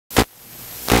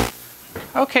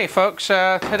Okay folks,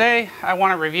 today I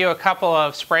want to review a couple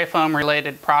of spray foam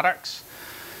related products.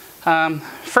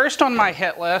 First on my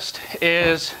hit list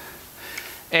is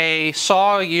a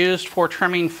saw used for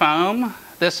trimming foam.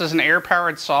 This is an air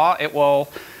powered saw. It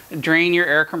will drain your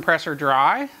air compressor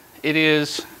dry. It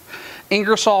is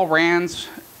Ingersoll Rand's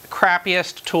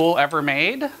crappiest tool ever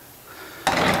made.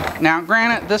 Now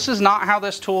granted, this is not how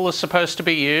this tool is supposed to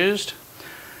be used,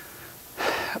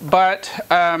 but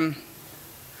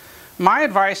my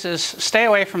advice is stay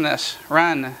away from this.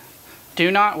 Run. Do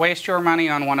not waste your money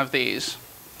on one of these.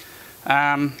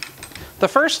 The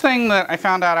first thing that I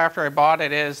found out after I bought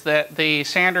it is that the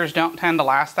sanders don't tend to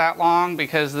last that long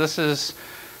because this is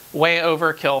way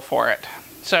overkill for it.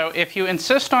 So if you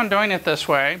insist on doing it this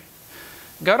way,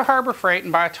 go to Harbor Freight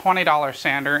and buy a $20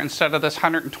 sander instead of this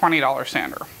 $120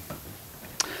 sander.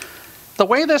 The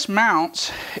way this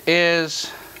mounts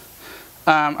is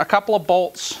a couple of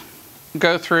bolts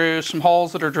go through some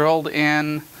holes that are drilled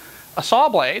in a saw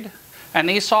blade, and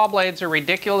these saw blades are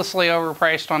ridiculously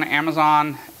overpriced on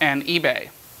Amazon and eBay.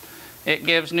 It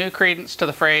gives new credence to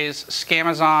the phrase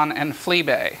scamazon and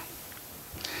fleabay.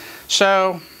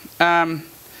 So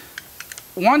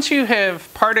once you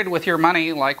have parted with your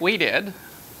money like we did,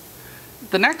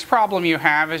 the next problem you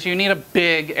have is you need a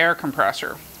big air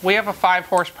compressor. We have a 5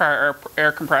 horsepower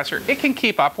air compressor. It can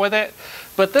keep up with it,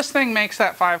 but this thing makes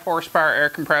that 5 horsepower air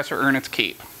compressor earn its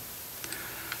keep.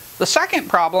 The second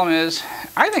problem is,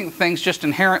 I think the thing's just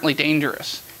inherently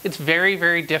dangerous. It's very,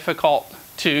 very difficult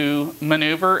to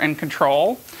maneuver and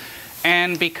control.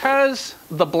 And because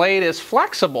the blade is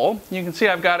flexible, you can see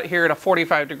I've got it here at a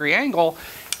 45-degree angle,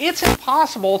 it's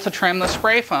impossible to trim the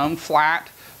spray foam flat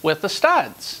with the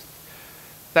studs.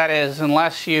 That is,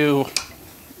 unless you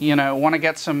want to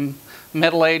get some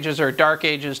Middle Ages or Dark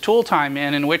Ages tool time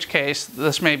in which case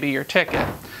this may be your ticket,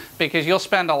 because you'll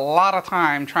spend a lot of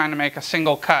time trying to make a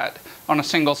single cut on a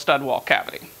single stud wall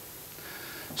cavity.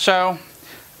 So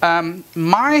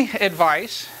my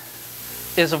advice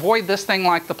is avoid this thing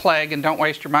like the plague and don't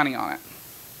waste your money on it.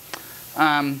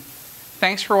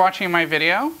 Thanks for watching my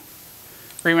video.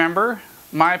 Remember,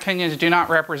 my opinions do not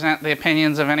represent the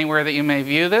opinions of anywhere that you may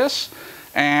view this,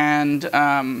 and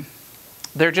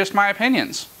they're just my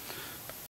opinions.